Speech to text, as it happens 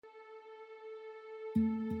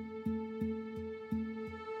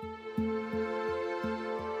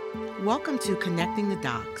Welcome to Connecting the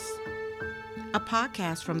Docs, a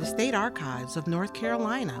podcast from the State Archives of North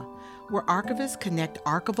Carolina, where archivists connect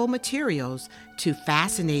archival materials to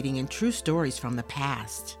fascinating and true stories from the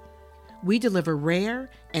past. We deliver rare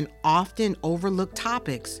and often overlooked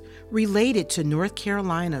topics related to North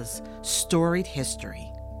Carolina's storied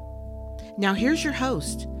history. Now here's your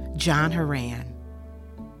host, John Horan.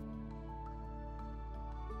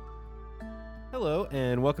 Hello,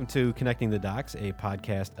 and welcome to Connecting the Docs, a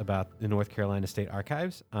podcast about the North Carolina State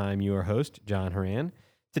Archives. I'm your host, John Horan.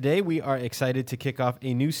 Today, we are excited to kick off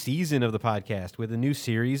a new season of the podcast with a new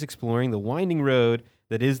series exploring the winding road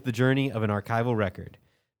that is the journey of an archival record.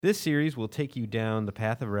 This series will take you down the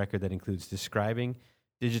path of a record that includes describing,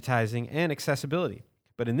 digitizing, and accessibility.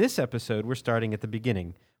 But in this episode, we're starting at the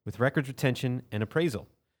beginning with records retention and appraisal.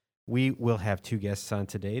 We will have two guests on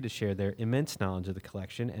today to share their immense knowledge of the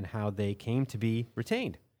collection and how they came to be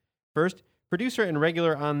retained. First, producer and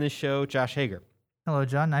regular on this show, Josh Hager. Hello,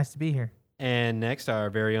 John. Nice to be here. And next,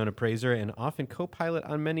 our very own appraiser and often co-pilot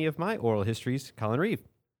on many of my oral histories, Colin Reeve.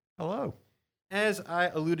 Hello. As I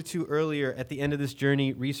alluded to earlier, at the end of this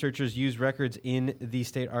journey, researchers use records in the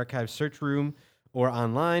State Archives search room or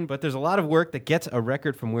online, but there's a lot of work that gets a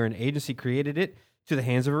record from where an agency created it to the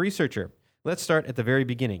hands of a researcher. Let's start at the very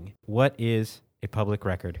beginning. What is a public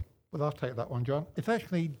record? Well, I'll take that one, John. It's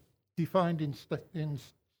actually defined in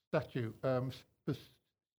statute,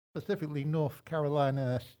 specifically North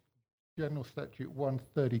Carolina General Statute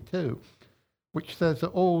 132, which says that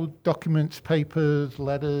all documents, papers,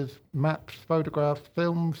 letters, maps, photographs,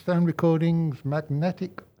 films, sound recordings,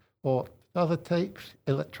 magnetic or other tapes,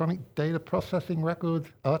 electronic data processing records,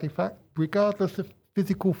 artifacts, regardless of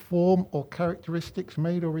physical form or characteristics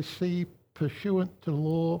made or received pursuant to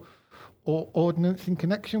law or ordinance in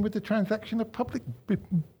connection with the transaction of public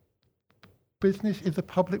business is a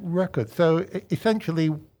public record. So essentially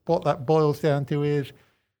what that boils down to is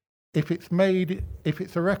if it's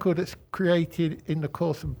a record that's created in the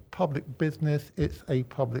course of public business, it's a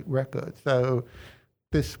public record. So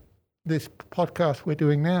this podcast we're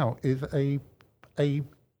doing now is a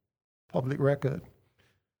public record.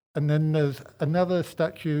 And then there's another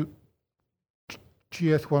statute,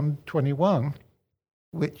 GS 121,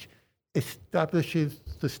 which establishes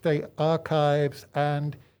the state archives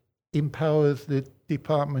and empowers the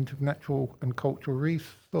Department of Natural and Cultural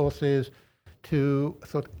Resources to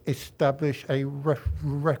sort of establish a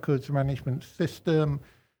records management system.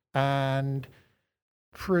 And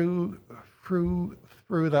through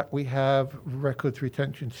that, we have records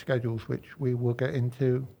retention schedules, which we will get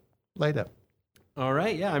into later. All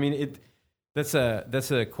right, yeah. I mean, that's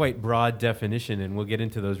a quite broad definition, and we'll get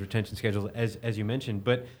into those retention schedules as you mentioned.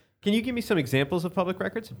 But can you give me some examples of public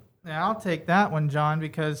records? Yeah, I'll take that one, John,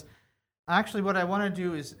 because actually what I want to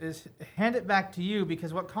do is hand it back to you,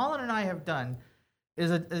 because what Colin and I have done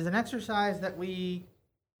is an exercise that we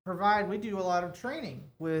provide. We do a lot of training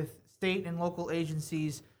with state and local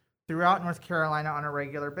agencies throughout North Carolina on a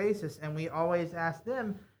regular basis, and we always ask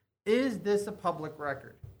them, is this a public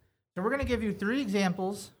record? So we're going to give you 3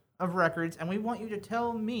 examples of records, and we want you to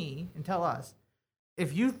tell me and tell us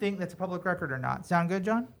if you think that's a public record or not. Sound good,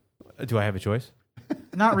 John? Do I have a choice?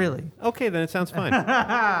 Not really. Okay, then it sounds fine.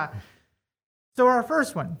 So our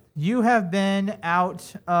first one, you have been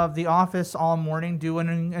out of the office all morning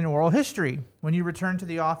doing an oral history. When you returned to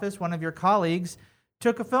the office, one of your colleagues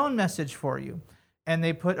took a phone message for you, and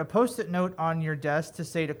they put a Post-it note on your desk to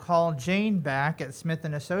say to call Jane back at Smith &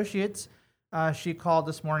 Associates. She called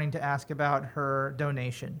this morning to ask about her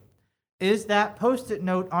donation. Is that Post-it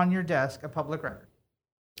note on your desk a public record?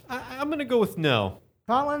 I'm going to go with no.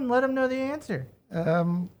 Colin, let him know the answer.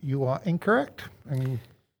 You are incorrect and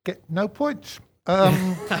get no points. Wait,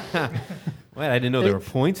 I didn't know there were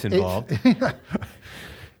points involved.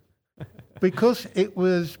 Because it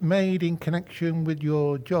was made in connection with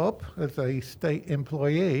your job as a state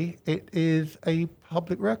employee, it is a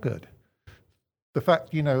public record. The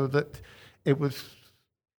fact, that it was,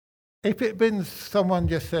 if it had been someone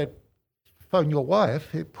just said, phone your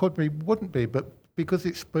wife, it probably wouldn't be, but because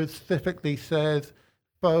it specifically says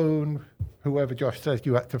phone whoever Josh says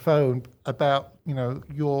you had to phone about,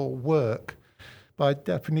 your work, by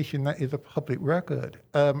definition that is a public record.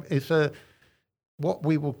 It's what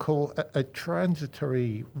we will call a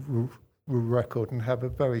transitory record and have a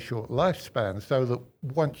very short lifespan, so that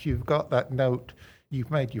once you've got that note,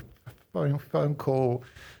 you've made your phone call,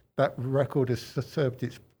 that record has served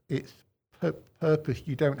its purpose.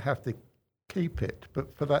 You don't have to keep it,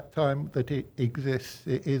 but for that time that it exists,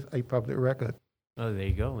 it is a public record. Oh, there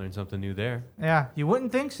you go. Learn something new there. Yeah, you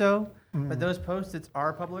wouldn't think so, but those Post-its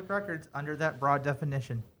are public records under that broad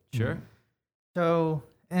definition. Sure. So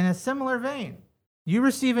in a similar vein, you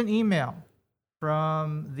receive an email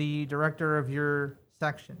from the director of your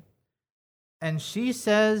section, and she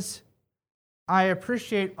says, "I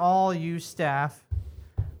appreciate all you staff.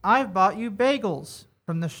 I've bought you bagels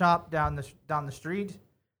from the shop down the street.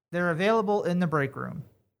 They're available in the break room."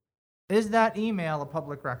 Is that email a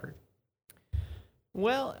public record?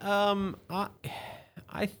 Well,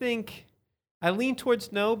 I think I lean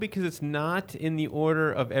towards no, because it's not in the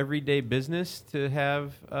order of everyday business to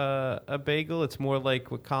have a bagel. It's more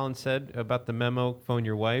like what Colin said about the memo, phone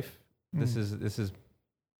your wife. This is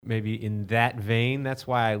maybe in that vein. That's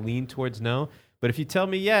why I lean towards no. But if you tell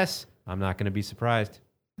me yes, I'm not going to be surprised.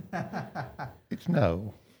 It's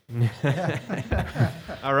no.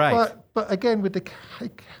 All right. But again, with the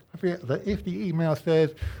caveat that if the email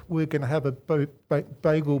says we're going to have a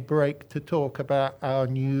bagel break to talk about our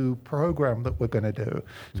new program that we're going to do,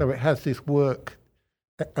 so it has this work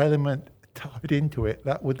element tied into it,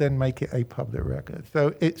 that would then make it a public record.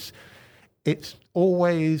 So it's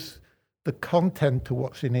always the content to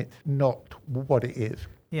what's in it, not what it is.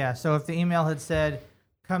 Yeah, so if the email had said,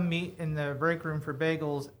 "Come meet in the break room for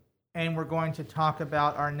bagels, and we're going to talk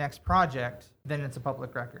about our next project," then it's a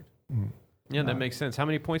public record. Yeah, that makes sense. How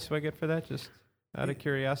many points do I get for that? Just out of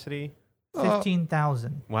curiosity.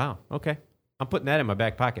 15,000. Wow. Okay. I'm putting that in my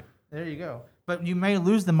back pocket. There you go. But you may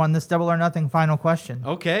lose them on this double or nothing final question.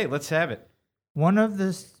 Okay, let's have it. One of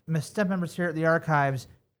the staff members here at the archives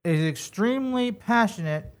is extremely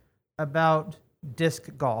passionate about disc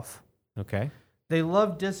golf. Okay. They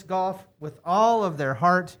love disc golf with all of their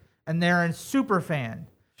heart, and they're a super fan.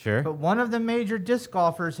 Sure. But one of the major disc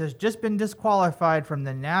golfers has just been disqualified from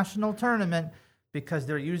the national tournament because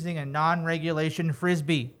they're using a non-regulation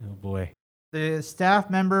frisbee. Oh, boy. The staff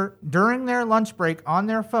member, during their lunch break on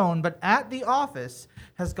their phone, but at the office,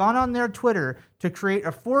 has gone on their Twitter to create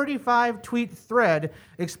a 45-tweet thread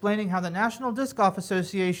explaining how the National Disc Golf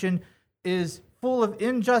Association is full of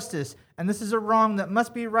injustice, and this is a wrong that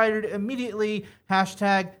must be righted immediately.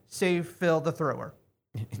 Hashtag save Phil the thrower.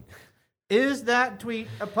 Is that tweet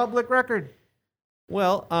a public record?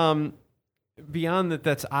 Well, beyond that,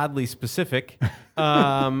 that's oddly specific.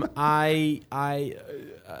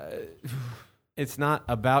 It's not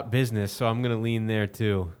about business, so I'm going to lean there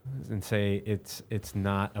too and say it's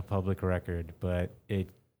not a public record. But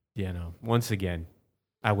once again,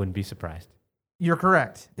 I wouldn't be surprised. You're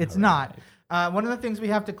correct. It's All not. right. One of the things we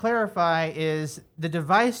have to clarify is the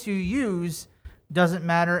device you use doesn't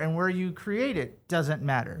matter, and where you create it doesn't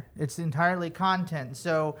matter. It's entirely content.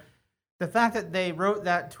 So the fact that they wrote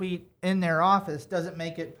that tweet in their office doesn't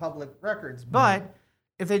make it public records. But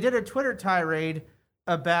if they did a Twitter tirade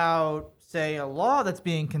about, say, a law that's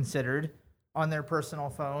being considered on their personal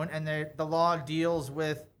phone, and the law deals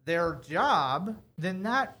with their job, then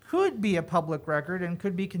that could be a public record and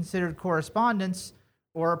could be considered correspondence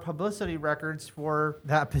or publicity records for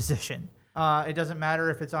that position. It doesn't matter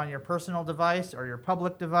if it's on your personal device or your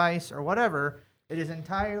public device or whatever. It is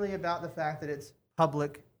entirely about the fact that it's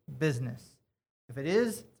public business. If it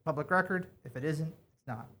is, it's a public record. If it isn't, it's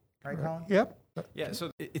not. Right, Colin? Yep. Yeah,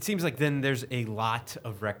 so it seems like then there's a lot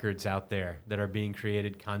of records out there that are being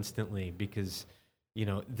created constantly because,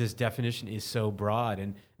 this definition is so broad.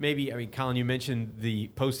 And maybe, Colin, you mentioned the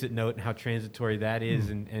Post-it note and how transitory that is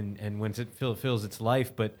and once it fills its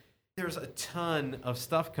life, but there's a ton of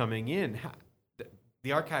stuff coming in.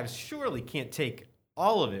 The archives surely can't take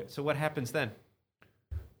all of it. So what happens then?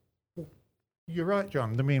 You're right,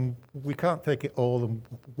 John. I mean, we can't take it all, and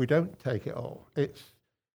we don't take it all.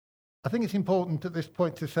 I think it's important at this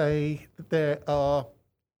point to say that there are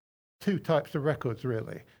two types of records,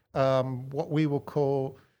 really. What we will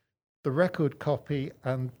call the record copy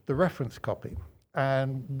and the reference copy.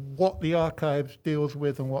 And what the archives deals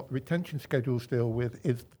with and what retention schedules deal with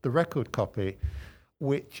is the record copy,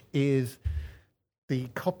 which is the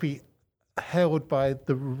copy held by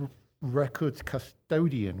the records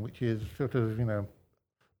custodian, which is sort of,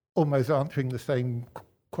 almost answering the same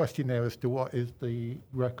questionnaire as to what is the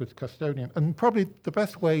records custodian. And probably the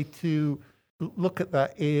best way to look at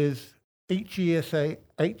that is each year, say,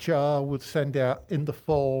 HR would send out in the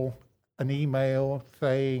fall an email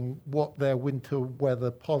saying what their winter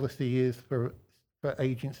weather policy is for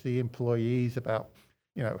agency employees about,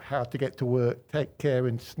 how to get to work, take care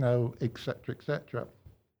in snow, et cetera,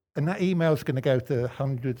 And that email is going to go to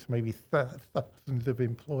hundreds, maybe thousands of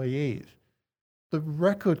employees. The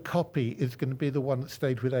record copy is going to be the one that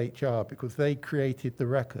stayed with HR because they created the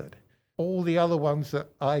record. All the other ones that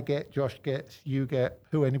I get, Josh gets, you get,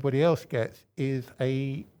 who anybody else gets, is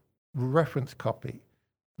a reference copy.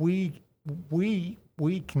 We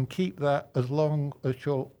can keep that as long as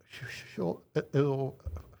short,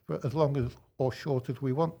 for as long as or short as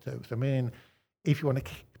we want to. So, I mean, if you want to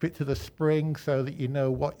keep it to the spring so that you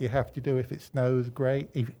know what you have to do if it snows, great.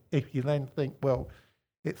 If you then think, well,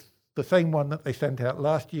 it's the same one that they sent out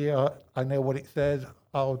last year, I know what it says,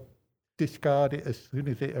 I'll discard it as soon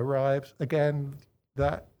as it arrives. Again,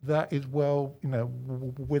 that is well,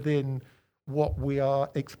 within what we are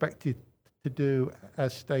expected to do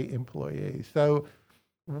as state employees. So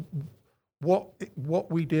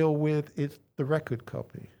what we deal with is the record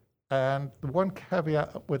copy. And the one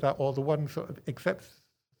caveat with that, or the one sort of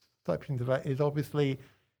exception to that, is obviously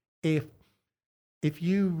if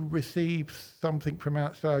you receive something from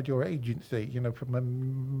outside your agency, from a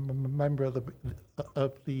member of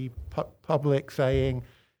the public saying,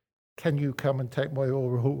 "Can you come and take my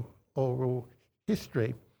oral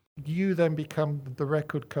history?" You then become the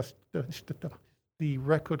record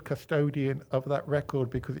custodian of that record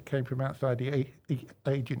because it came from outside the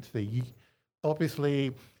agency.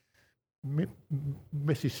 Obviously,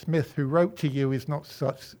 Mrs. Smith, who wrote to you, is not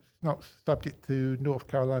subject to North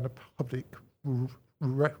Carolina public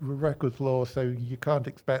records law, so you can't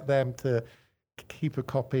expect them to keep a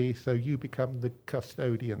copy, so you become the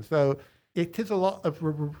custodian. So it is a lot of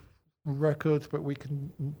records, but we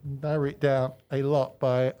can narrow it down a lot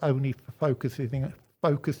by only focusing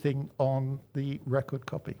on the record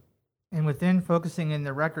copy. And within focusing in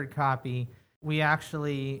the record copy, we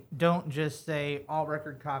actually don't just say all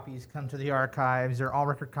record copies come to the archives or all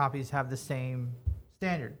record copies have the same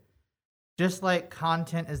standard. Just like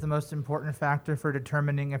content is the most important factor for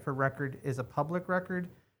determining if a record is a public record,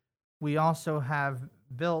 we also have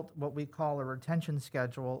built what we call a retention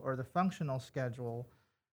schedule or the functional schedule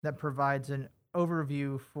that provides an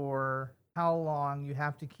overview for how long you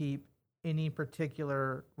have to keep any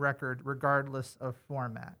particular record regardless of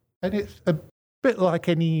format. And it's a bit like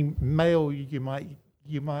any mail you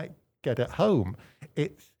might get at home.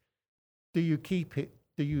 It's, do you keep it?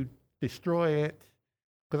 Do you destroy it?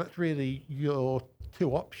 Because that's really your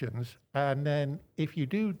two options. And then if you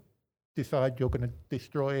do decide you're going to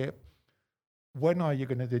destroy it, when are you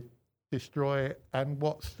going to destroy it? And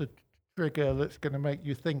what's the trigger that's going to make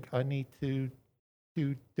you think I need to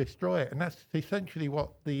destroy it? And that's essentially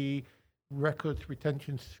what the records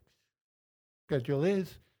retention schedule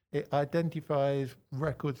is. It identifies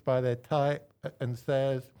records by their type and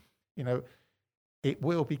says, it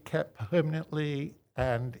will be kept permanently,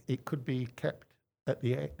 and it could be kept at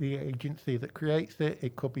the agency that creates it.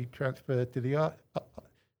 It could be transferred to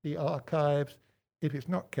the archives. If it's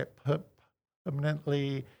not kept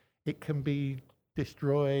permanently, it can be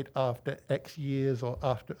destroyed after X years or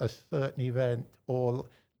after a certain event, or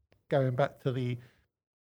going back to the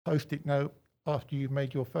Post-it note after you've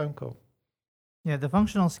made your phone call. Yeah, the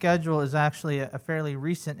functional schedule is actually a fairly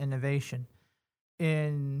recent innovation.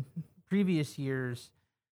 In previous years,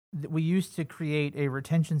 we used to create a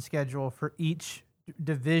retention schedule for each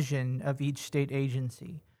division of each state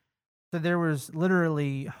agency. So there was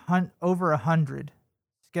literally over 100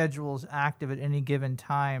 schedules active at any given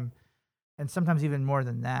time, and sometimes even more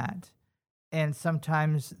than that. And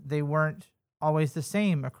sometimes they weren't always the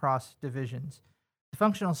same across divisions. The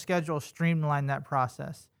functional schedule streamlined that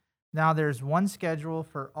process. Now there's one schedule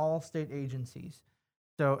for all state agencies.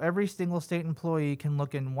 So every single state employee can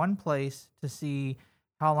look in one place to see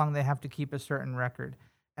how long they have to keep a certain record.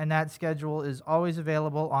 And that schedule is always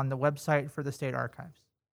available on the website for the state archives.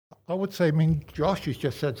 I would say, Josh has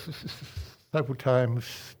just said several times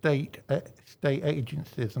state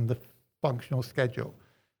agencies and the functional schedule.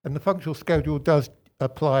 And the functional schedule does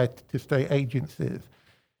apply to state agencies.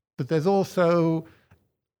 But there's also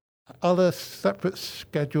other separate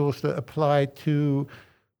schedules that apply to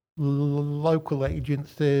local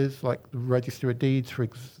agencies, like the Register of Deeds, for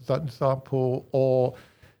example, or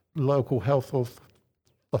local health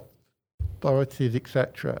authorities,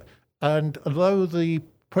 etc. And although the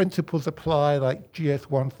principles apply, like GS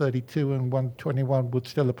 132 and 121 would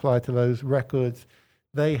still apply to those records,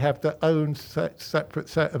 they have their own separate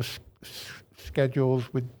set of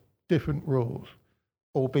schedules with different rules,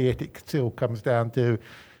 albeit it still comes down to,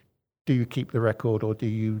 do you keep the record or do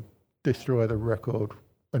you destroy the record,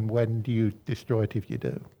 and when do you destroy it if you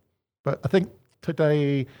do? But I think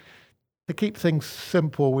today, to keep things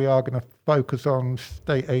simple, we are going to focus on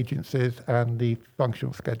state agencies and the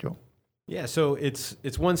functional schedule. Yeah, so it's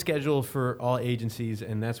one schedule for all agencies,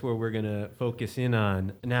 and that's where we're going to focus in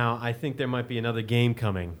on. Now, I think there might be another game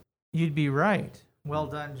coming. You'd be right. Well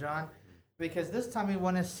done, John. Because this time we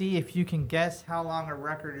want to see if you can guess how long a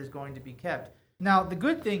record is going to be kept. Now, the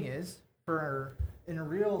good thing is, in a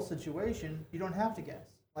real situation, you don't have to guess.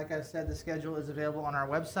 Like I said, the schedule is available on our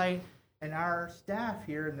website. And our staff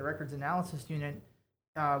here in the records analysis unit,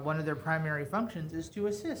 one of their primary functions is to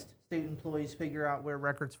assist state employees figure out where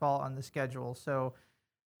records fall on the schedule. So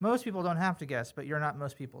most people don't have to guess, but you're not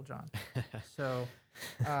most people, John. So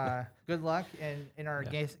good luck in our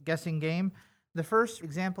guessing game. The first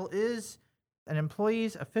example is an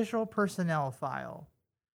employee's official personnel file.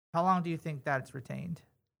 How long do you think that's retained?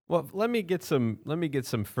 Well, let me get some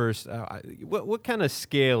first. What kind of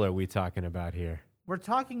scale are we talking about here? We're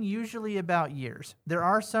talking usually about years. There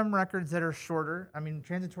are some records that are shorter. I mean,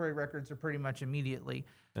 transitory records are pretty much immediately.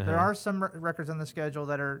 There are some records on the schedule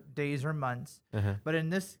that are days or months. But in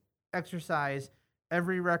this exercise,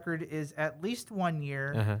 every record is at least 1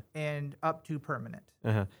 year and up to permanent.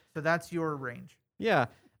 So that's your range. Yeah,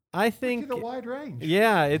 I think it's a wide range.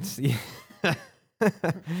 Yeah, it's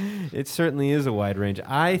it certainly is a wide range.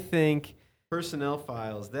 I think personnel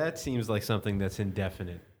files, that seems like something that's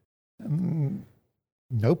indefinite.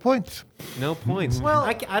 No points. No points. Well,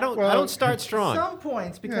 I don't start strong. Some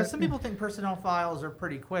points, because some people think personnel files are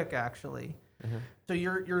pretty quick, actually. So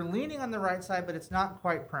you're leaning on the right side, but it's not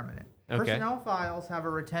quite permanent. Okay. Personnel files have a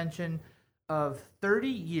retention of 30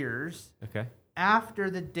 years Okay. after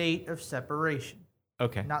the date of separation,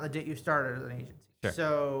 Okay. not the date you started as an agency. Sure.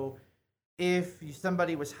 So if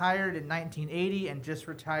somebody was hired in 1980 and just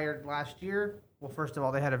retired last year, well, first of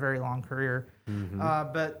all, they had a very long career.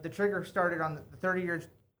 But the trigger started on the 30 years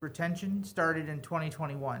retention started in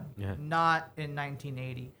 2021, not in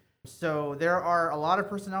 1980. So there are a lot of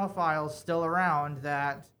personnel files still around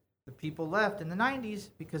that the people left in the 90s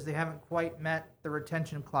because they haven't quite met the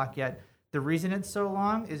retention clock yet. The reason it's so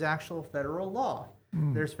long is actual federal law.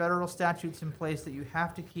 There's federal statutes in place that you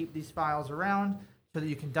have to keep these files around so that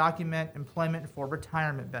you can document employment for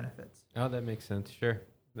retirement benefits. Oh, that makes sense. Sure.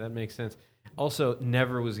 That makes sense. Also,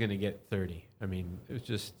 never was going to get 30. I mean, it was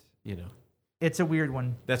just, It's a weird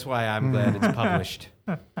one. That's why I'm glad it's published.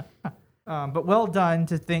 But well done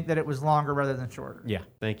to think that it was longer rather than shorter. Yeah,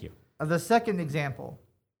 thank you. The second example,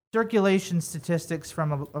 circulation statistics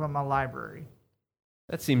from a library.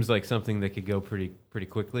 That seems like something that could go pretty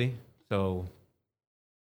quickly. So,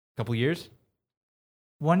 a couple years?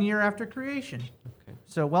 1 year after creation. Okay.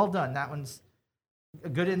 So well done. That one's a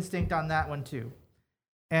good instinct on that one too.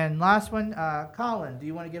 And last one, Colin, do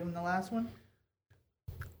you want to give him the last one?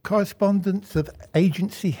 Correspondence of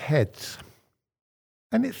agency heads.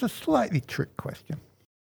 And it's a slightly trick question.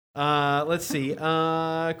 Let's see.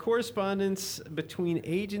 Correspondence between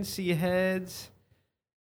agency heads.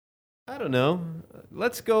 I don't know.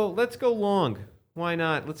 Let's go long. Why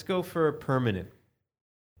not? Let's go for permanent.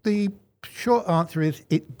 The short answer is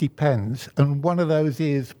it depends, and one of those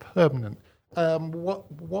is permanent.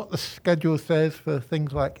 What the schedule says for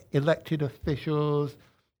things like elected officials,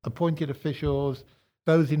 appointed officials,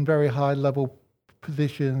 those in very high level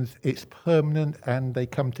positions, it's permanent, and they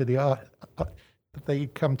come to the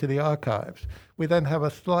archives. We then have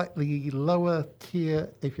a slightly lower tier,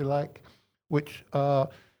 if you like, which are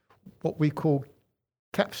what we call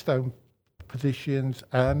capstone positions,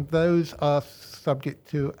 and those are subject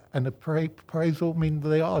to an appraisal, meaning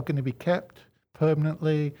they are going to be kept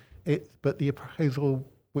permanently. But the appraisal,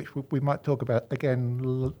 which we might talk about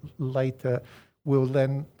again later, will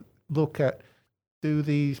then look at, do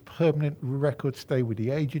these permanent records stay with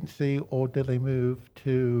the agency or do they move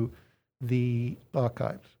to the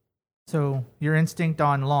archives? So your instinct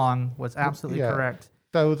on long was absolutely correct.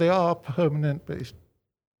 So they are permanent, but it's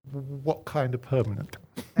what kind of permanent?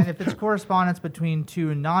 And if it's correspondence between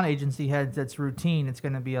two non-agency heads that's routine, it's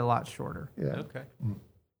going to be a lot shorter. Yeah. Okay.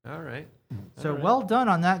 All right. So well done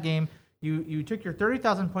on that game. You took your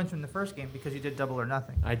 30,000 points from the first game because you did double or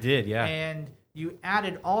nothing. I did, yeah. And you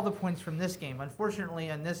added all the points from this game. Unfortunately,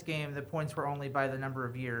 in this game, the points were only by the number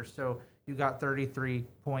of years. So you got 33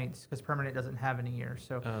 points because permanent doesn't have any years.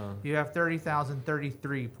 So you have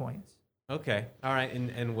 30,033 points. Okay. All right.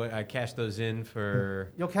 And what I cash those in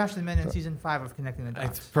for? You'll cash them in season 5 of Connecting the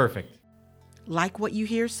Dots. It's perfect. Like what you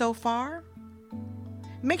hear so far?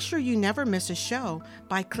 Make sure you never miss a show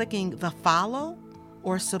by clicking the follow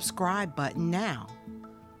or subscribe button now.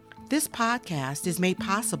 This podcast is made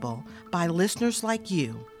possible by listeners like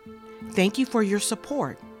you. Thank you for your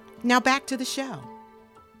support. Now back to the show.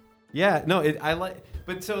 Yeah, no, I like,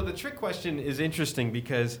 but so the trick question is interesting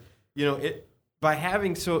because, by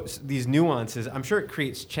having these nuances, I'm sure it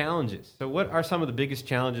creates challenges. So what are some of the biggest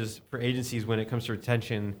challenges for agencies when it comes to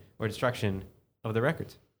retention or destruction of the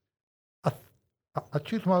records? I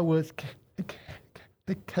choose my words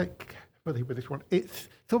carefully with this one. It's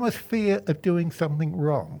almost fear of doing something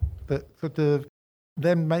wrong that sort of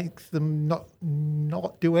then makes them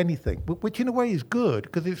not do anything, which in a way is good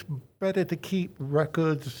because it's better to keep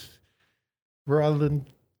records rather than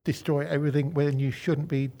destroy everything when you shouldn't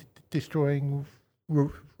be destroying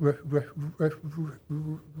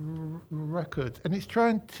records. And it's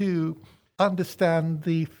trying to understand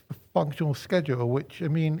the functional schedule, which, I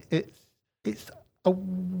mean, it's a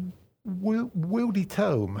wieldy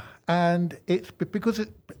tome, and it's because it,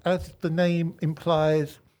 as the name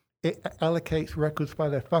implies, it allocates records by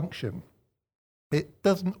their function. It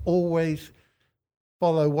doesn't always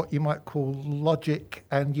follow what you might call logic,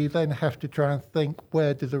 and you then have to try and think,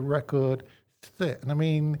 where does a record sit? And I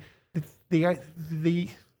mean, the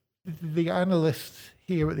analysts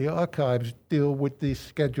here at the archives deal with this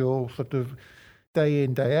schedule sort of day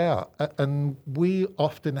in, day out, and we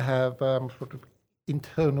often have sort of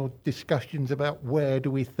internal discussions about where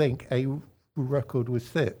do we think a record would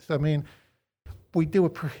sit. So, I mean, we do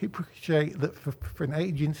appreciate that for an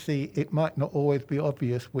agency, it might not always be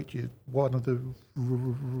obvious, which is one of the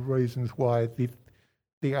reasons why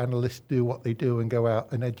the analysts do what they do and go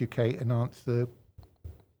out and educate and answer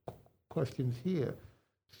questions here.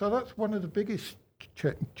 So that's one of the biggest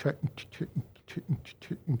challenges,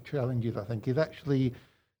 I think, is actually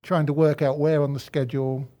trying to work out where on the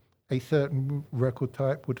schedule a certain record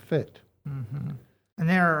type would fit. Mm-hmm. And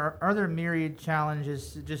there are other myriad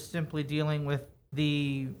challenges just simply dealing with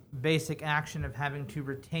the basic action of having to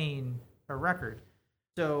retain a record.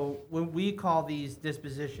 So when we call these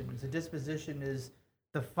dispositions, a disposition is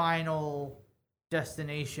the final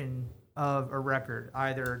destination of a record,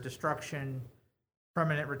 either destruction,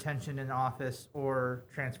 permanent retention in office, or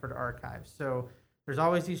transfer to archives. So there's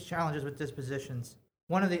always these challenges with dispositions.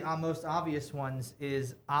 One of the most obvious ones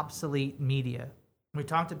is obsolete media. We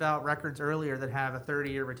talked about records earlier that have a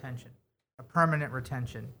 30-year retention, a permanent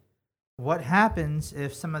retention. What happens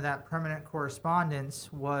if some of that permanent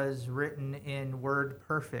correspondence was written in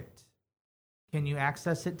WordPerfect? Can you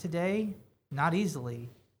access it today? Not easily.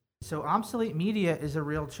 So obsolete media is a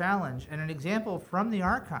real challenge. And an example from the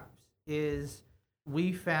archives is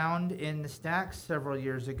we found in the stacks several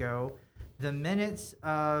years ago the minutes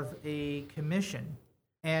of a commission,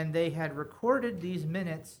 and they had recorded these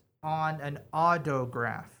minutes on an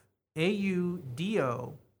Audograph,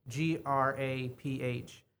 Audograph.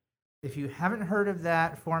 If you haven't heard of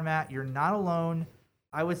that format, you're not alone.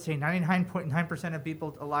 I would say 99.9% of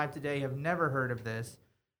people alive today have never heard of this.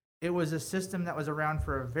 It was a system that was around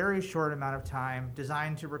for a very short amount of time,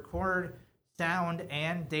 designed to record sound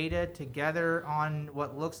and data together on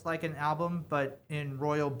what looks like an album, but in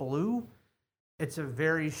royal blue. It's a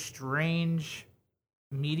very strange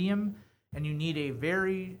medium, and you need a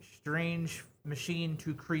very strange machine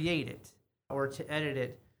to create it or to edit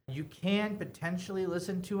it. You can potentially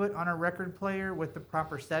listen to it on a record player with the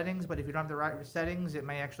proper settings, but if you don't have the right settings, it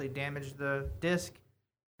may actually damage the disc.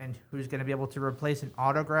 And who's going to be able to replace an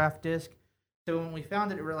Audograph disc? So when we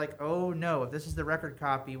found it, we were like, oh no, if this is the record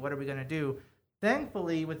copy, what are we going to do?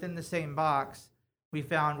 Thankfully, within the same box, we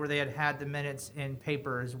found where they had the minutes in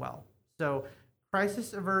paper as well. So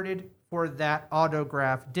crisis averted for that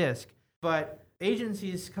Audograph disc. But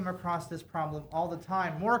agencies come across this problem all the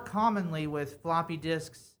time, more commonly with floppy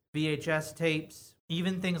disks, VHS tapes,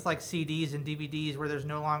 even things like CDs and DVDs where there's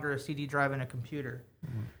no longer a CD drive in a computer.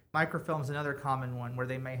 Mm-hmm. Microfilm's another common one where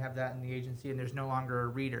they may have that in the agency and there's no longer a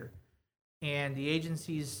reader. And the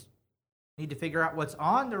agencies need to figure out what's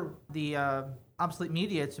on the obsolete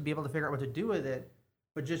media to be able to figure out what to do with it.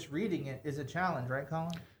 But just reading it is a challenge, right,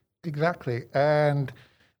 Colin? Exactly. And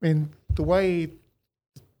I mean, the way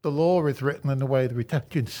the law is written and the way the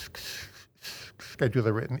retention schedules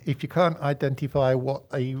are written, if you can't identify what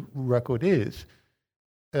a record is,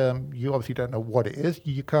 you obviously don't know what it is.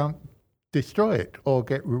 You can't destroy it or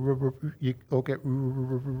get rid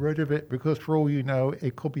of it, because for all you know,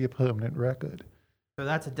 it could be a permanent record. So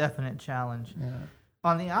that's a definite challenge. Yeah.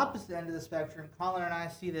 On the opposite end of the spectrum, Colin and I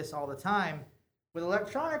see this all the time. With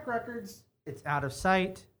electronic records, it's out of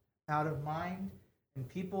sight, out of mind, and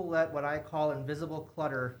people let what I call invisible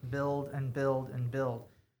clutter build and build and build.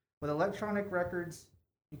 With electronic records,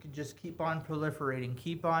 you can just keep on proliferating,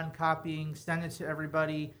 keep on copying, send it to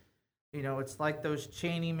everybody. You know, it's like those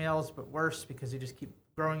chain emails, but worse because you just keep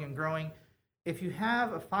growing and growing. If you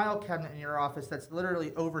have a file cabinet in your office that's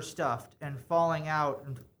literally overstuffed and falling out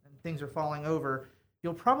and things are falling over,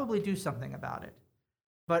 you'll probably do something about it.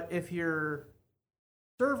 But if your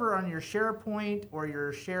server on your SharePoint or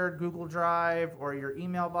your shared Google Drive or your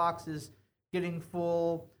email box is getting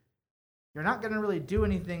full, you're not going to really do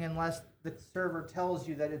anything unless the server tells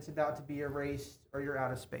you that it's about to be erased or you're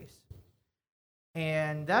out of space.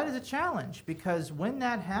 And that is a challenge, because when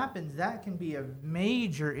that happens, that can be a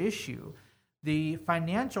major issue. The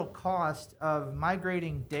financial cost of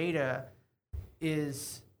migrating data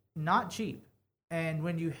is not cheap. And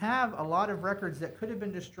when you have a lot of records that could have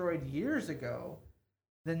been destroyed years ago,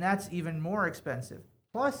 then that's even more expensive.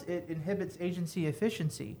 Plus, it inhibits agency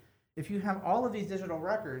efficiency. If you have all of these digital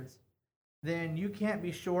records, then you can't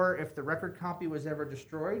be sure if the record copy was ever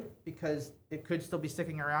destroyed because it could still be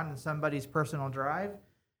sticking around in somebody's personal drive.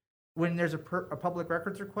 When there's a public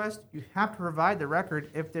records request, you have to provide the record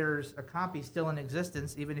if there's a copy still in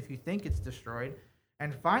existence, even if you think it's destroyed.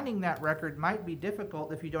 And finding that record might be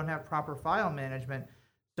difficult if you don't have proper file management.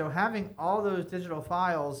 So having all those digital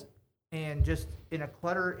files and just in a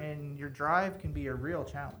clutter in your drive can be a real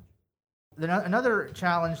challenge. Another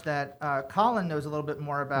challenge that Colin knows a little bit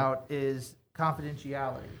more about is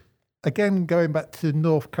confidentiality. Again, going back to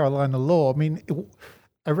North Carolina law, I mean,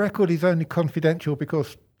 a record is only confidential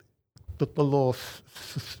because the law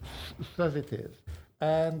says it is.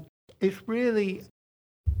 And it's really,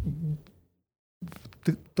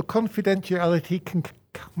 the confidentiality can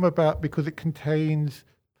come about because it contains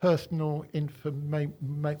personal information.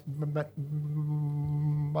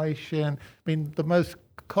 I mean, the most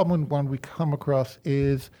common one we come across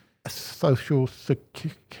is social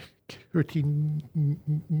security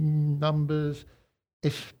numbers,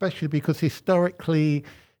 especially because historically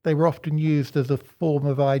they were often used as a form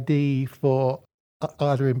of ID for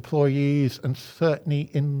other employees, and certainly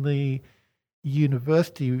in the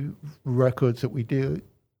university records that we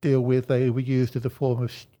deal with, they were used as a form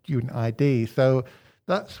of student ID. So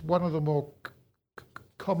that's one of the more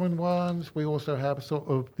common ones. We also have sort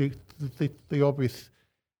of the obvious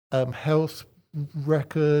health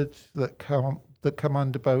records that come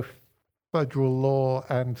under both federal law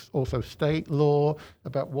and also state law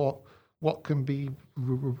about what can be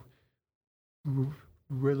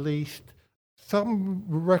released. Some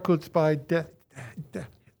records by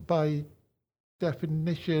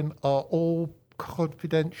definition are all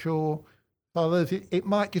confidential. Others, it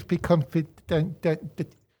might just be confidential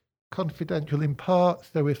in part.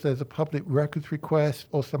 So if there's a public records request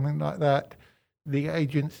or something like that, the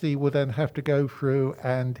agency will then have to go through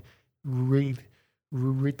and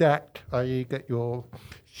redact, i.e. get your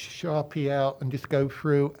Sharpie out and just go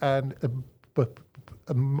through and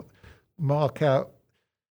mark out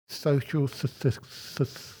social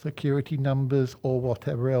security numbers or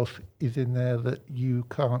whatever else is in there that you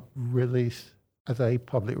can't release as a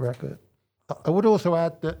public record. I would also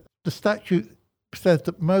add that the statute says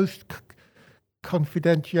that most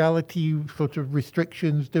confidentiality sort of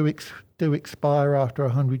restrictions do expire after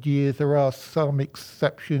 100 years. There are some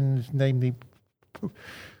exceptions, namely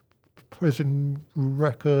prison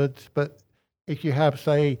records, but if you have,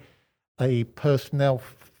 say, a personnel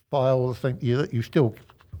file or something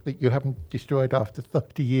that you haven't destroyed after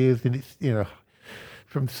 30 years, and it's,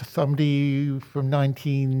 from somebody from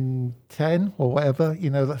 1910 or whatever,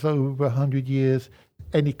 that's over 100 years,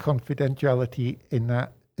 any confidentiality in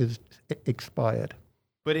that is expired.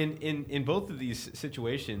 But in both of these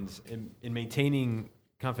situations, in maintaining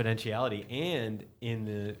confidentiality and in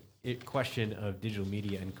the question of digital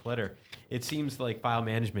media and clutter, it seems like file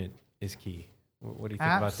management is key. What do you think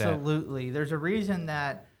about that? Absolutely. There's a reason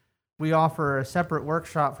that we offer a separate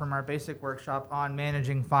workshop from our basic workshop on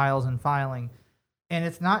managing files and filing. And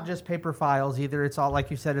it's not just paper files either. It's all, like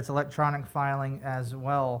you said, it's electronic filing as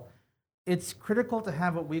well. It's critical to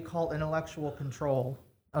have what we call intellectual control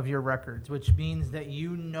of your records, which means that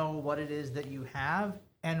you know what it is that you have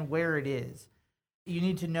and where it is. You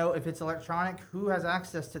need to know if it's electronic, who has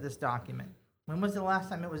access to this document. When was the last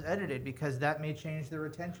time it was edited? Because that may change the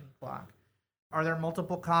retention clock. Are there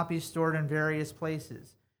multiple copies stored in various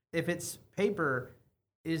places? If it's paper,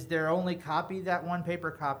 is there only copy that one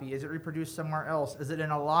paper copy? Is it reproduced somewhere else? Is it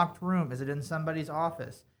in a locked room? Is it in somebody's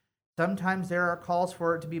office? Sometimes there are calls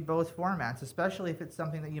for it to be both formats, especially if it's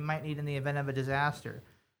something that you might need in the event of a disaster.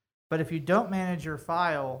 But if you don't manage your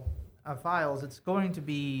files, it's going to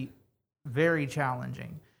be very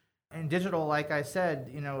challenging. In digital, like I said,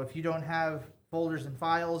 if you don't have folders and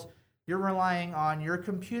files, you're relying on your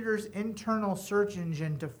computer's internal search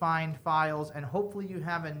engine to find files, and hopefully you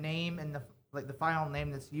have a name in the file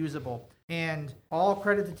name that's usable. And all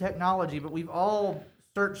credit to technology, but we've all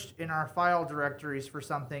searched in our file directories for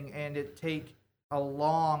something, and it take a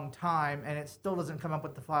long time, and it still doesn't come up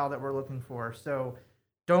with the file that we're looking for. So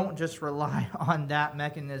don't just rely on that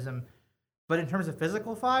mechanism. But in terms of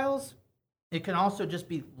physical files, it can also just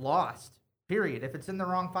be lost, period. If it's in the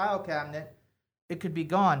wrong file cabinet, it could be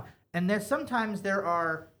gone. And sometimes there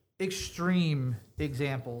are extreme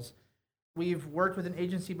examples. We've worked with an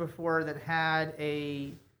agency before that had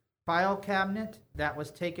a file cabinet that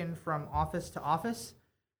was taken from office to office,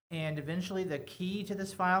 and eventually the key to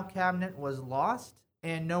this file cabinet was lost,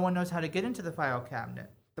 and no one knows how to get into the file cabinet.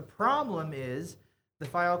 The problem is the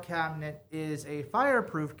file cabinet is a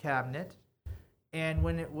fireproof cabinet, and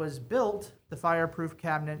when it was built, the fireproof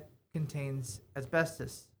cabinet contains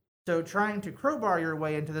asbestos. So trying to crowbar your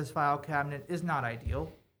way into this file cabinet is not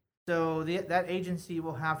ideal. So that agency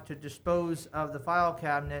will have to dispose of the file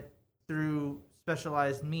cabinet through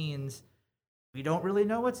specialized means. We don't really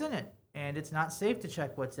know what's in it, and it's not safe to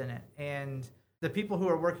check what's in it. And the people who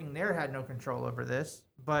are working there had no control over this,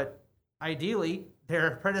 but ideally,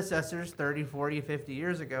 their predecessors 30, 40, 50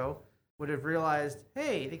 years ago would have realized,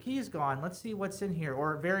 hey, the key's gone, let's see what's in here,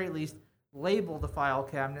 or at very least label the file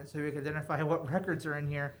cabinet so we can identify what records are in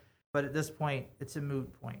here. But at this point, it's a moot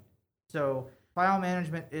point. So file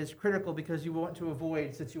management is critical because you want to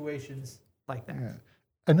avoid situations like that. Yeah.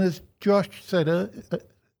 And as Josh said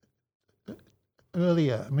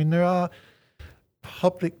earlier, I mean, there are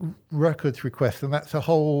public records requests, and that's a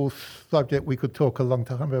whole subject we could talk a long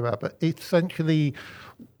time about. But essentially,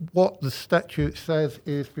 what the statute says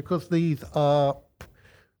is because these are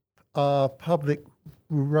public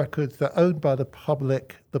records that are owned by the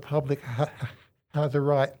public has a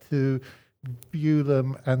right to view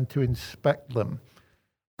them and to inspect them.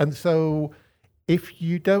 And so if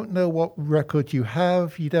you don't know what record you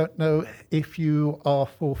have, you don't know if you are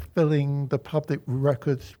fulfilling the public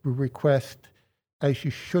records request as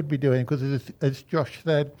you should be doing, because as Josh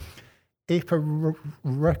said, if a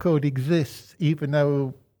record exists, even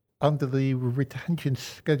though under the retention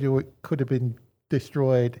schedule it could have been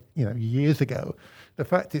destroyed, years ago, the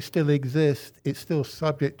fact it still exists, it's still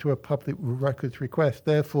subject to a public records request.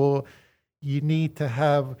 Therefore, you need to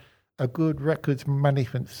have a good records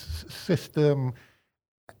management system,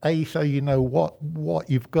 A, so you know what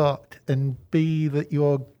you've got, and B, that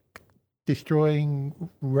you're destroying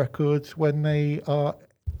records when they are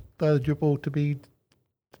eligible to be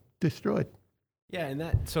destroyed. Yeah, and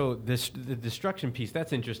the destruction piece,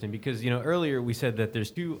 that's interesting because, earlier we said that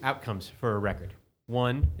there's two outcomes for a record.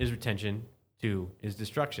 One is retention, two is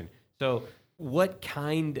destruction. So what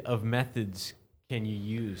kind of methods can you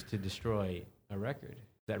use to destroy a record?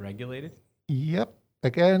 Is that regulated? Yep.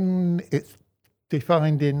 Again, it's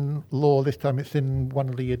defined in law. This time it's in one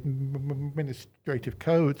of the administrative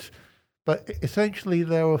codes. But essentially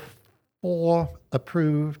there are 4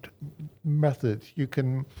 approved methods. You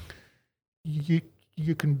can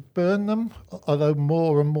burn them, although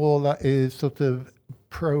more and more that is sort of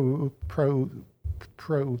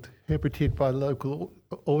prohibited by local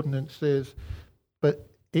ordinances. But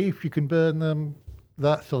if you can burn them,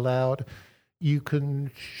 that's allowed. You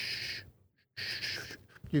can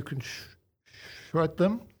shred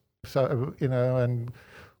them. So and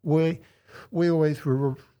we always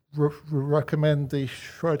recommend the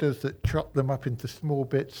shredders that chop them up into small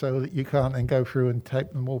bits so that you can't then go through and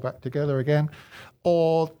tape them all back together again.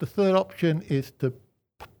 Or the third option is to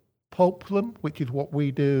pulp them, which is what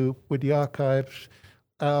we do with the archives.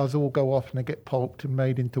 Ours all go off and they get pulped and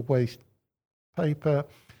made into waste paper.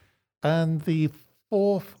 And the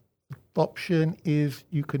fourth option is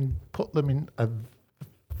you can put them in a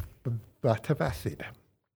vat of acid.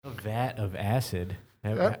 A vat of acid?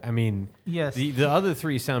 I mean, yes. The other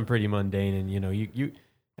 3 sound pretty mundane, and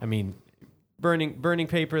burning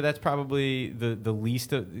paper, that's probably the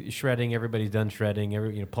least of shredding. Everybody's done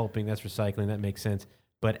shredding. Pulping, that's recycling. That makes sense.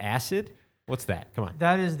 But acid, what's that? Come on.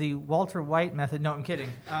 That is the Walter White method. No, I'm kidding.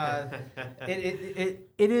 It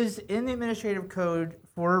is in the administrative code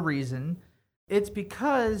for a reason. It's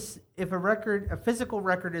because if a physical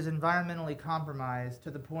record is environmentally compromised to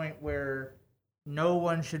the point where no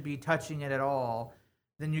one should be touching it at all,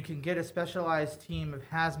 then you can get a specialized team of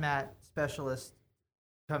hazmat specialists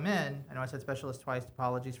come in. I know I said specialist twice,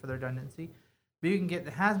 apologies for the redundancy. But you can get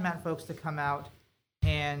the hazmat folks to come out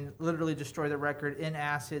and literally destroy the record in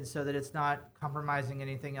acid so that it's not compromising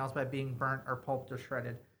anything else by being burnt or pulped or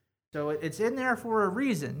shredded. So it's in there for a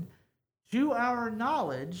reason. To our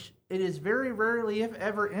knowledge, it is very rarely, if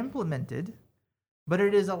ever, implemented, but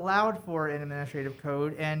it is allowed for in administrative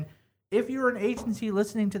code. And if you're an agency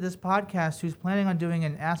listening to this podcast who's planning on doing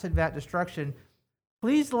an acid vat destruction,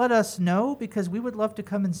 please let us know because we would love to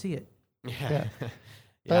come and see it. Yeah,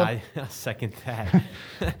 I'll second that.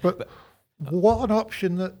 But one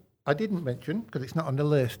option that I didn't mention, because it's not on the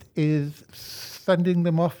list, is sending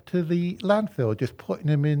them off to the landfill, just putting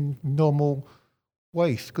them in normal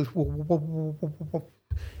waste. Because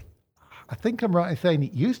I think I'm right in saying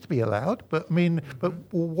it used to be allowed, but but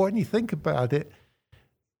when you think about it,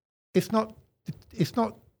 it's not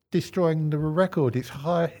destroying the record. It's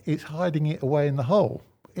hiding it away in the hole,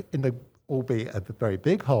 albeit a very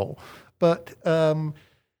big hole, but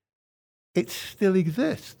it still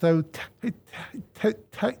exists. So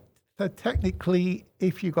So technically,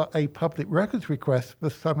 if you got a public records request for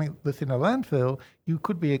something that's in a landfill, you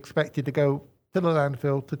could be expected to go to the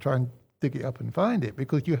landfill to try and dig it up and find it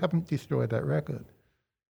because you haven't destroyed that record.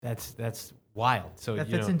 That's wild. So That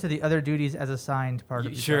fits into the other duties as assigned part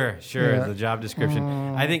of the sure, job. the job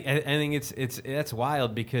description. I think it's that's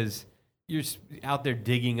wild because you're out there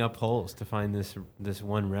digging up holes to find this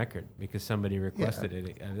one record because somebody requested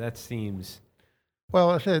it. That seems. Well,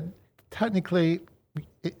 I said technically,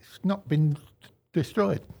 it's not been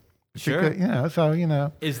destroyed. Sure. Because,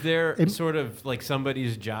 Is there sort of like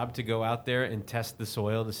somebody's job to go out there and test the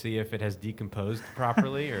soil to see if it has decomposed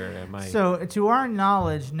properly, or am I? So, to our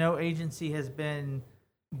knowledge, no agency has been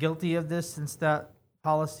guilty of this since that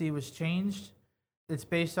policy was changed. It's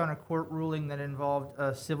based on a court ruling that involved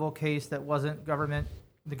a civil case that wasn't government.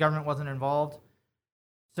 The government wasn't involved.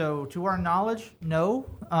 So, to our knowledge, no,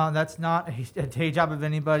 that's not a day job of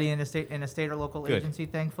anybody in a state or local Good. agency,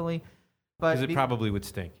 thankfully. But Because it probably would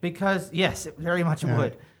stink. Because yes, it very much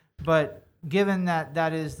would. But given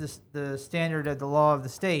that is the standard of the law of the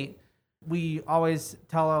state, we always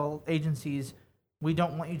tell our agencies we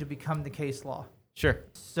don't want you to become the case law. Sure.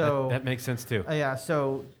 So that makes sense too.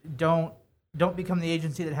 So don't become the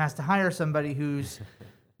agency that has to hire somebody whose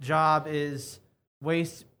job is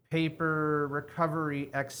waste paper recovery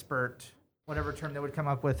expert, whatever term they would come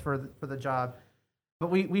up with for the job. But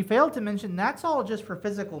we failed to mention that's all just for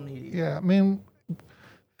physical media. Yeah, I mean,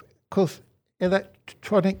 because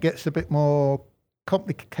electronic gets a bit more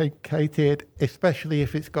complicated, especially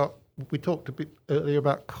if it's got. We talked a bit earlier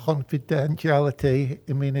about confidentiality.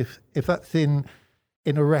 I mean, if that's in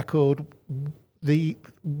a record,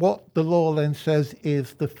 what the law then says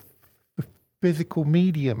is the physical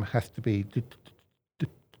medium has to be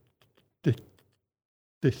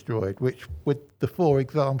destroyed, which with the 4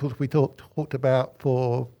 examples we talked about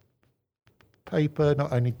for paper,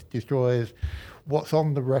 not only destroys what's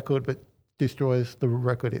on the record, but destroys the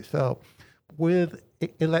record itself. With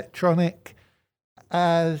electronic,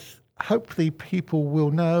 as hopefully people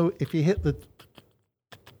will know, if you hit the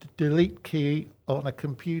delete key on a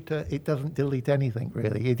computer, it doesn't delete anything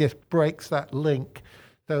really. It just breaks that link,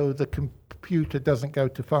 so the computer doesn't go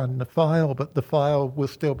to find the file, but the file will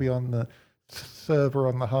still be on the server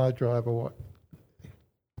on the hard drive or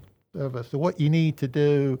whatever. So what you need to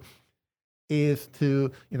do is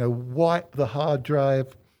to wipe the hard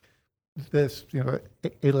drive. There's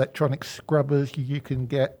electronic scrubbers you can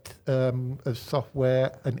get as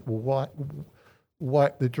software, and it will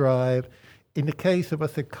wipe the drive. In the case of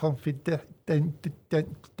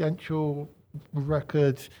confidential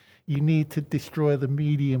records, you need to destroy the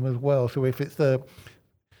medium as well. So if you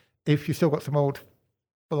still got some old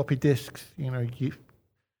floppy disks,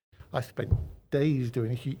 I spent days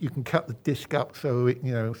doing it. You can cut the disk up so it,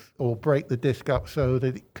 or break the disk up so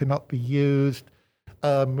that it cannot be used.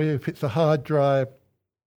 If it's a hard drive,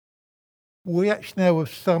 we actually know of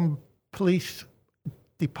some police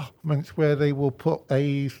departments where they will put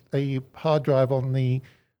a hard drive on the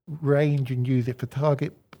range and use it for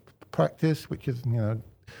target practice, which is,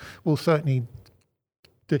 will certainly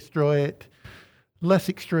destroy it. Less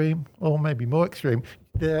extreme, or maybe more extreme,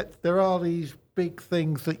 there are these big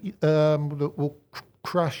things that will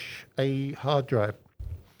crush a hard drive,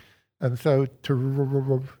 and so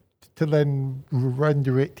to then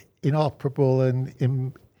render it inoperable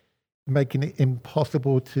and making it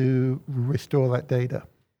impossible to restore that data.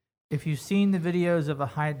 If you've seen the videos of a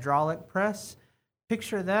hydraulic press,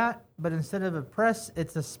 picture that, but instead of a press,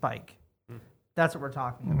 it's a spike. That's what we're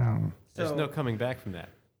talking about. So, there's no coming back from that.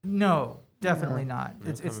 No, definitely not. No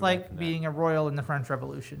It's like from being a royal in the French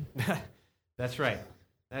Revolution. That's right.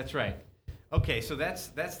 Okay, so that's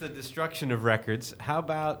the destruction of records. How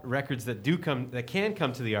about records that can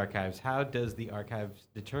come to the archives? How does the archives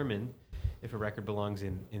determine if a record belongs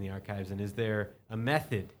in the archives, and is there a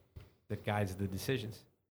method that guides the decisions?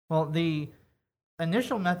 Well, the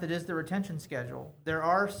initial method is the retention schedule. There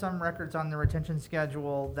are some records on the retention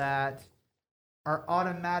schedule that are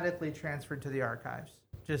automatically transferred to the archives,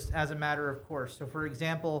 just as a matter of course. So, for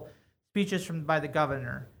example, speeches by the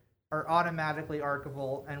governor are automatically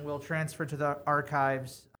archival and will transfer to the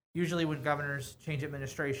archives. Usually when governors change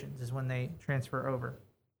administrations is when they transfer over.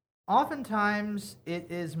 Oftentimes, it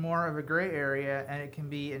is more of a gray area, and it can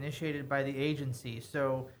be initiated by the agency.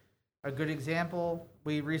 So a good example,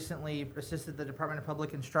 we recently assisted the Department of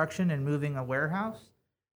Public Instruction in moving a warehouse,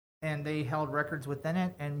 and they held records within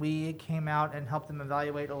it, and we came out and helped them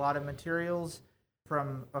evaluate a lot of materials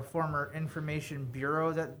from a former information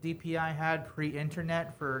bureau that DPI had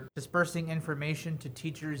pre-internet for dispersing information to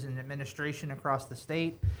teachers and administration across the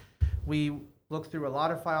state. We looked through a lot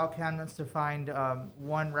of file cabinets to find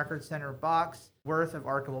one record center box worth of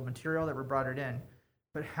archival material that were brought it in.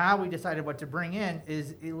 But how we decided what to bring in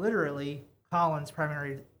is literally Colin's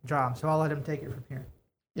primary job. So I'll let him take it from here.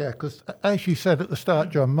 Yeah, because as you said at the start,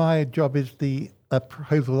 John, my job is the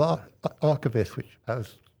appraisal archivist, which,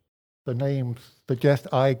 as the name suggests,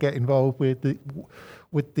 I get involved with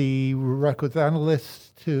the records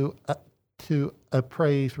analysts to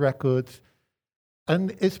appraise records,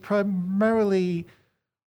 and it's primarily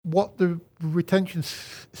what the retention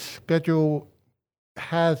schedule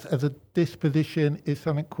has as a disposition is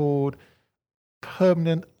something called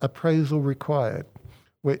permanent appraisal required,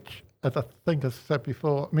 which, as I think I said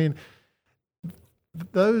before, I mean,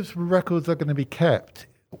 those records are going to be kept.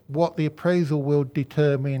 What the appraisal will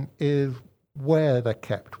determine is where they're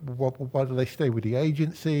kept, whether they stay with the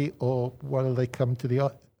agency or whether they come to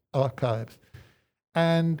the archives.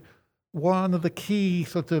 And one of the key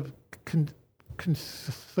sort of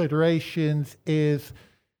considerations is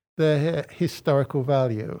their historical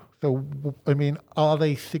value. So, I mean, are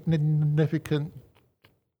they significant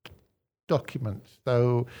documents?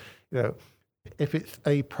 So, if it's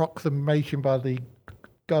a proclamation by the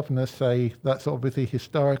governor, say, that's obviously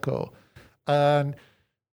historical. But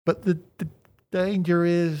the danger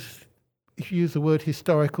is, if you use the word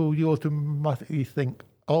historical, you automatically think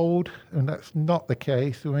old, and that's not the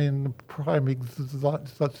case. I mean, the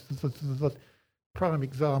prime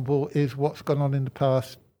example is what's gone on in the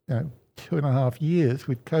past 2.5 years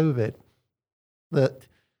with COVID, that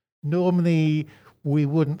normally we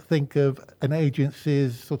wouldn't think of an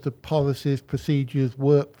agency's sort of policies, procedures,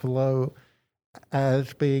 workflow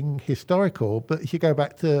as being historical. But if you go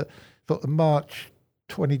back to sort of March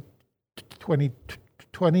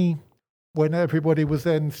 2020, when everybody was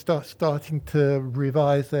then starting to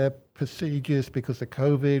revise their procedures because of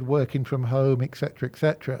COVID, working from home, et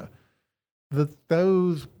cetera,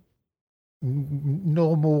 those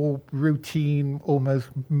normal, routine, almost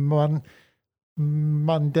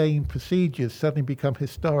mundane procedures suddenly become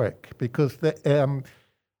historic, because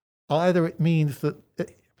either it means that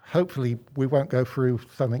hopefully we won't go through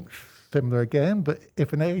something similar again, but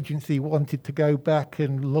if an agency wanted to go back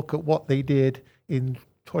and look at what they did in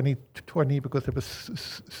 2020 because of a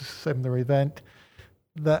similar event,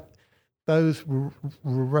 that those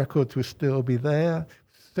records will still be there.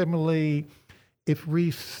 Similarly, if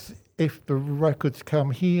the records come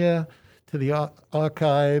here to the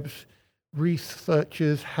archives,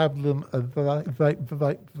 researchers have them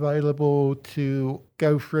available to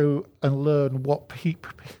go through and learn what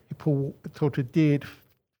people sort of did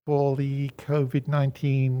for the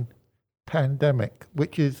COVID-19 pandemic,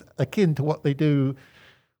 which is akin to what they do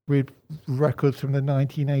with records from the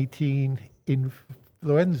 1918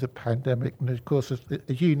 influenza pandemic. And of course, as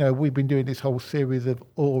you know, we've been doing this whole series of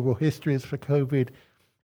oral histories for COVID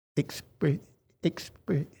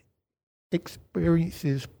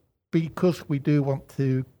experiences, because we do want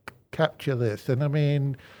to capture this. And I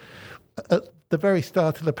mean, at the very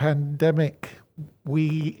start of the pandemic,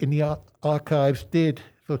 we in the archives did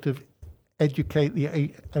sort of educate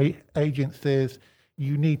the agencies.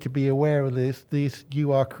 You need to be aware of this.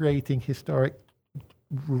 You are creating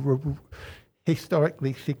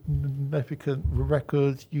historically significant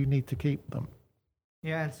records. You need to keep them.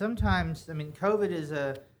 Yeah, and sometimes, I mean, COVID is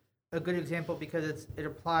a good example because it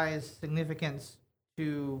applies significance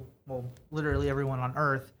to, well, literally everyone on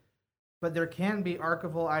Earth. But there can be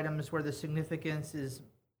archival items where the significance is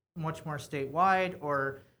much more statewide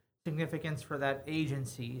or significance for that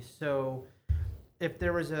agency. So if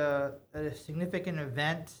there was a significant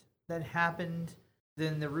event that happened,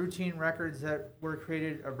 then the routine records that were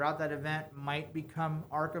created about that event might become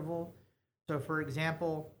archival. So for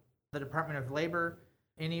example, the Department of Labor,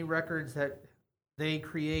 any records that they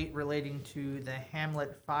create relating to the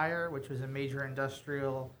Hamlet fire, which was a major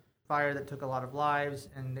industrial fire that took a lot of lives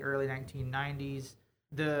in the early 1990s,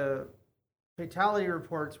 the fatality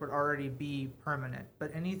reports would already be permanent.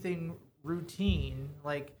 But anything routine,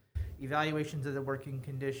 like evaluations of the working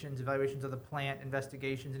conditions, evaluations of the plant,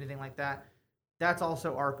 investigations, anything like that, that's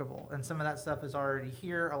also archival. And some of that stuff is already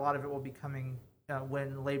here. A lot of it will be coming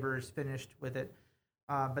when labor is finished with it.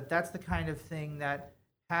 But that's the kind of thing that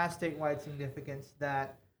has statewide significance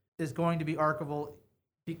that is going to be archival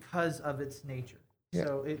because of its nature. Yeah.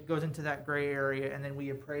 So it goes into that gray area, and then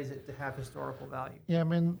we appraise it to have historical value. Yeah, I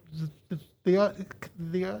mean, the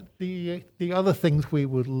other things we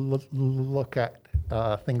would look at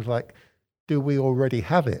are things like, do we already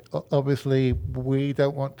have it? Obviously, we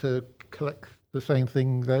don't want to collect the same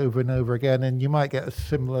things over and over again, and you might get a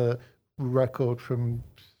similar record from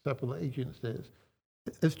several agencies.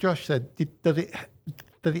 As Josh said, does it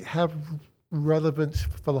have relevance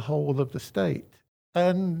for the whole of the state?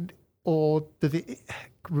 And or does it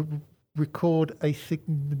record a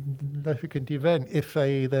significant event if,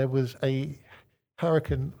 say, there was a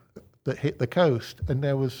hurricane that hit the coast and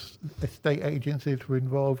there was state agencies were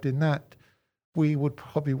involved in that? We would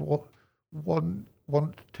probably want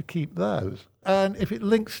to keep those. And if it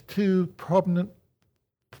links to prominent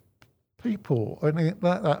people or anything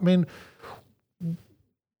like that, I mean,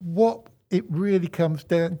 what it really comes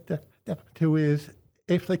down to is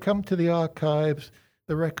if they come to the archives,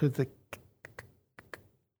 the records are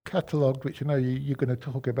catalogued, which I know you're going to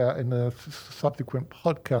talk about in a subsequent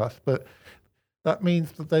podcast, but that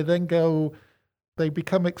means that they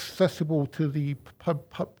become accessible to the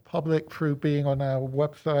public through being on our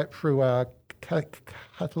website, through our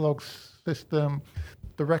catalogue system.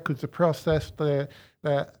 The records are processed, they're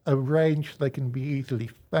arranged, they can be easily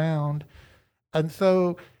found. And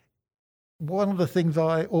so one of the things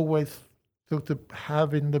I always sort of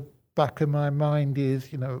have in the back of my mind is,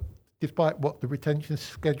 despite what the retention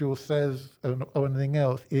schedule says or anything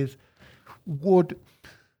else, is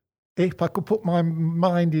if I could put my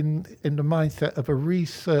mind in the mindset of a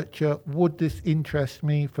researcher, would this interest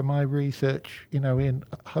me for my research, in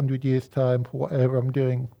 100 years' time, for whatever I'm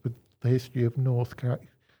doing with the history of North Carolina?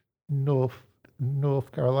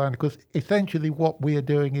 Because essentially what we are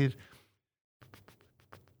doing is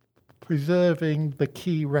preserving the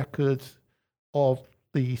key records of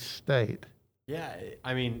the state. Yeah,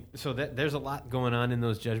 I mean, so there's a lot going on in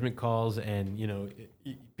those judgment calls, and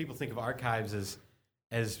people think of archives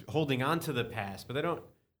as holding on to the past, but they don't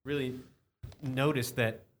really notice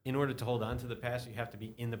that in order to hold on to the past, you have to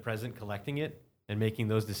be in the present collecting it and making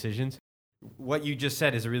those decisions. What you just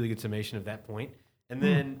said is a really good summation of that point. And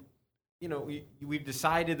then, we've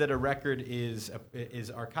decided that a record is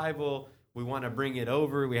archival. We want to bring it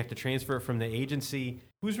over. We have to transfer it from the agency.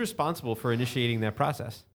 Who's responsible for initiating that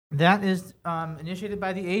process? That is initiated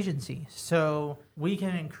by the agency. So we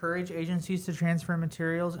can encourage agencies to transfer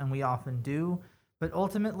materials, and we often do. But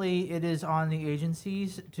ultimately, it is on the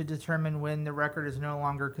agencies to determine when the record is no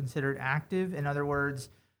longer considered active. In other words,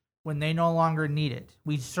 when they no longer need it.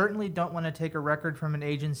 We certainly don't want to take a record from an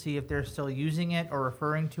agency if they're still using it or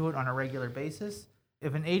referring to it on a regular basis.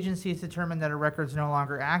 If an agency has determined that a record is no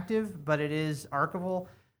longer active, but it is archival,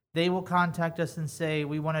 they will contact us and say,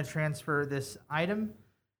 we want to transfer this item.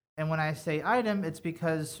 And when I say item, it's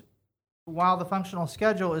because while the functional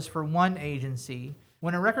schedule is for one agency,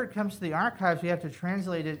 when a record comes to the archives, we have to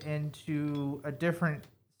translate it into a different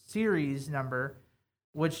series number,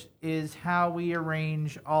 which is how we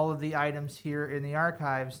arrange all of the items here in the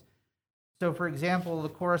archives. So, for example, the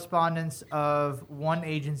correspondence of one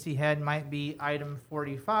agency head might be item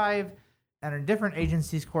 45, and a different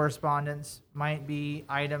agency's correspondence might be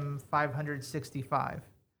item 565.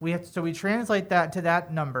 So we translate that to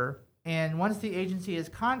that number. And once the agency has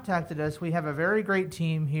contacted us, we have a very great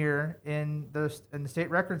team here in the State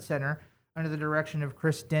Records Center under the direction of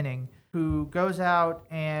Chris Denning, who goes out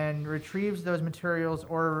and retrieves those materials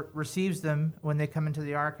or receives them when they come into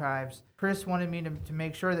the archives. Chris wanted me to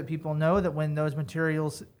make sure that people know that when those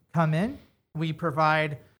materials come in, we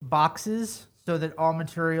provide boxes so that all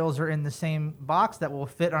materials are in the same box that will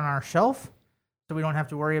fit on our shelf, so we don't have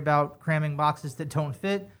to worry about cramming boxes that don't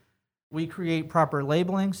fit. We create proper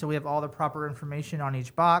labeling, so we have all the proper information on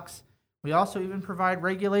each box. We also even provide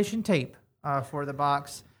regulation tape for the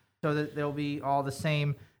box so that they'll be all the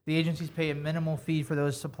same. The agencies pay a minimal fee for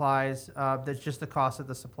those supplies. That's just the cost of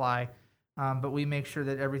the supply. But we make sure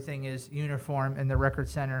that everything is uniform in the record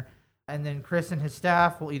center. And then Chris and his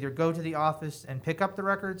staff will either go to the office and pick up the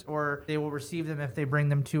records, or they will receive them if they bring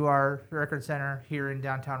them to our record center here in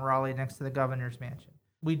downtown Raleigh next to the governor's mansion.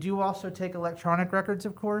 We do also take electronic records,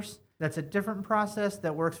 of course. That's a different process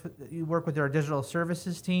that you work with our digital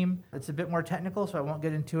services team. It's a bit more technical, so I won't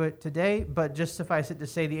get into it today, but just suffice it to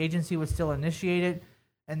say the agency would still initiate it,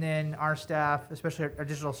 and then our staff, especially our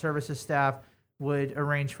digital services staff, would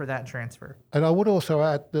arrange for that transfer. And I would also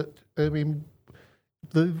add that,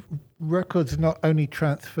 the records are not only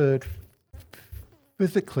transferred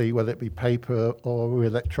physically, whether it be paper or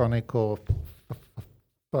electronic or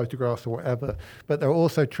photographs or whatever, but they're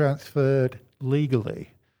also transferred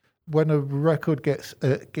legally. When a record gets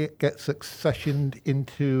accessioned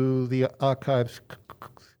into the archives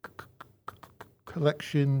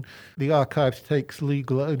collection, the archives takes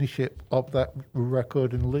legal ownership of that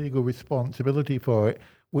record and legal responsibility for it,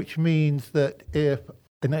 which means that if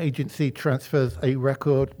an agency transfers a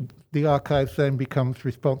record, the archives then becomes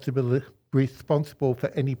responsible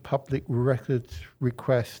for any public records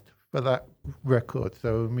request for that record.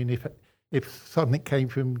 So, if if something came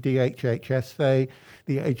from DHHS, say,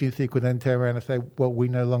 the agency could then turn around and say, well, we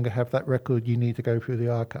no longer have that record, you need to go through the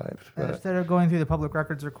archives. And instead of going through the public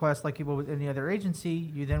records request like you would with any other agency,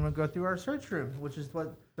 you then would go through our search room, which is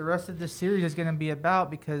what the rest of this series is going to be about,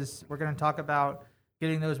 because we're going to talk about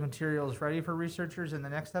getting those materials ready for researchers in the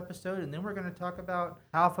next episode, and then we're going to talk about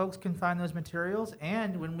how folks can find those materials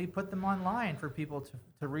and when we put them online for people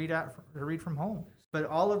to read from home. But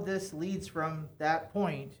all of this leads from that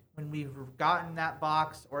point when we've gotten that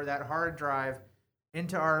box or that hard drive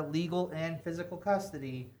into our legal and physical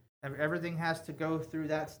custody. Everything has to go through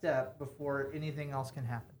that step before anything else can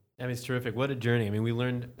happen. I mean, it's terrific. What a journey. I mean, we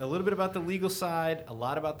learned a little bit about the legal side, a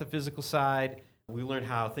lot about the physical side. We learned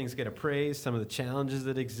how things get appraised, some of the challenges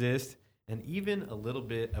that exist, and even a little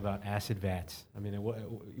bit about acid vats. I mean,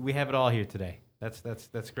 we have it all here today.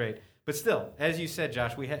 That's great. But still, as you said,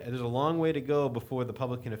 Josh, there's a long way to go before the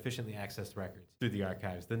public can efficiently access records through the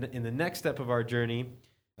archives. In the next step of our journey,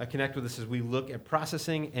 connect with us as we look at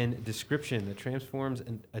processing and description that transforms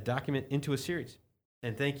a document into a series.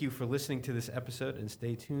 And thank you for listening to this episode, and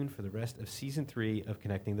stay tuned for the rest of Season 3 of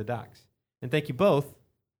Connecting the Docs. And thank you both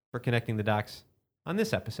for connecting the docs on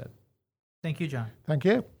this episode. Thank you, John. Thank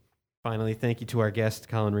you. Finally, thank you to our guests,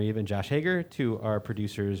 Colin Reeve and Josh Hager, to our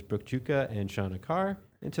producers, Brooke Juka and Shauna Carr,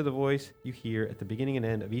 and to the voice you hear at the beginning and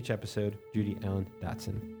end of each episode, Judy Allen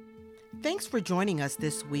Dotson. Thanks for joining us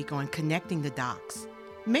this week on Connecting the Docs.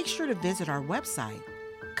 Make sure to visit our website,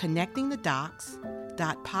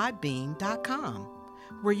 connectingthedocs.podbean.com,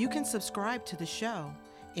 where you can subscribe to the show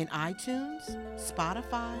in iTunes,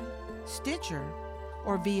 Spotify, Stitcher,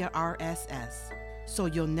 or via RSS, so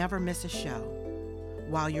you'll never miss a show.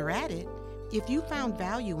 While you're at it, if you found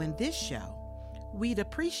value in this show, we'd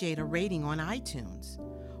appreciate a rating on iTunes.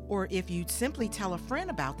 Or if you'd simply tell a friend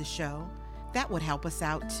about the show, that would help us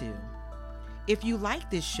out too. If you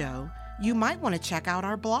like this show, you might want to check out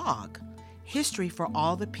our blog, History for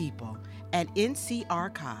All the People, at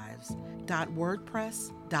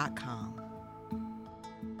ncarchives.wordpress.com.